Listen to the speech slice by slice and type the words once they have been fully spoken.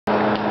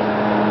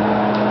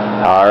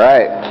All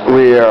right,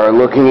 we are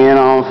looking in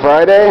on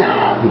Friday,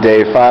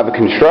 day 5 of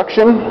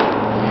construction.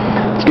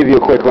 Let's give you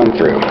a quick run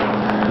through.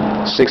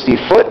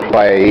 60 foot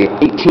by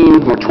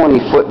 18 or 20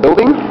 foot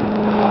building.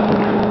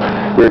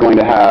 We're going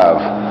to have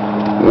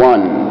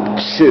 1,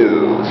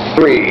 2,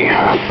 3,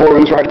 4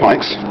 rooms for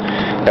hydroponics.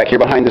 Back here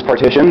behind this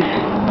partition,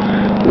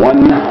 1,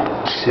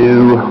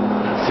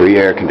 2, 3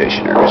 air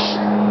conditioners.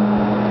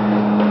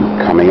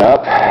 Coming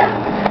up,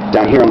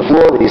 down here on the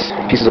floor where these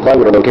pieces of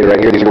plywood are located right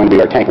here, these are going to be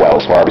our tank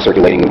wells for our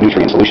recirculating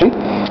nutrient solution.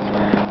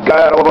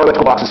 Got all of our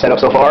electrical boxes set up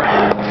so far.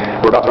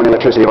 We're about to run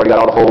electricity. We've already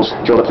got all the holes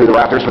drilled up through the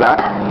rafters for that.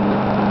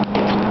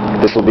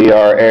 This will be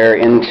our air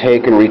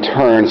intake and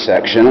return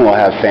section. We'll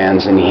have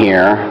fans in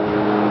here.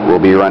 We'll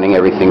be running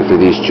everything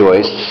through these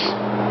joists,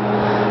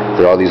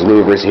 through all these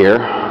louvers here.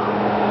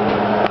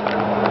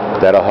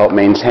 That'll help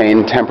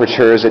maintain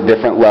temperatures at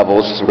different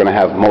levels. So we're going to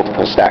have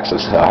multiple stacks of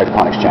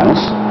hydroponics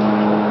channels.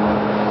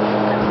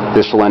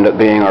 This will end up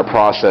being our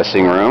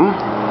processing room.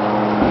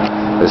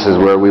 This is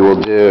where we will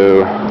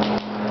do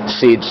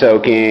seed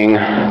soaking,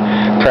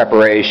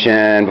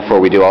 preparation, before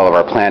we do all of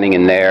our planting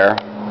in there.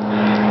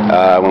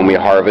 When we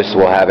harvest,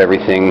 we'll have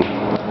everything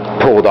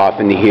pulled off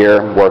into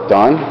here, worked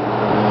on.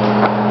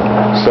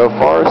 So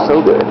far,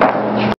 so good.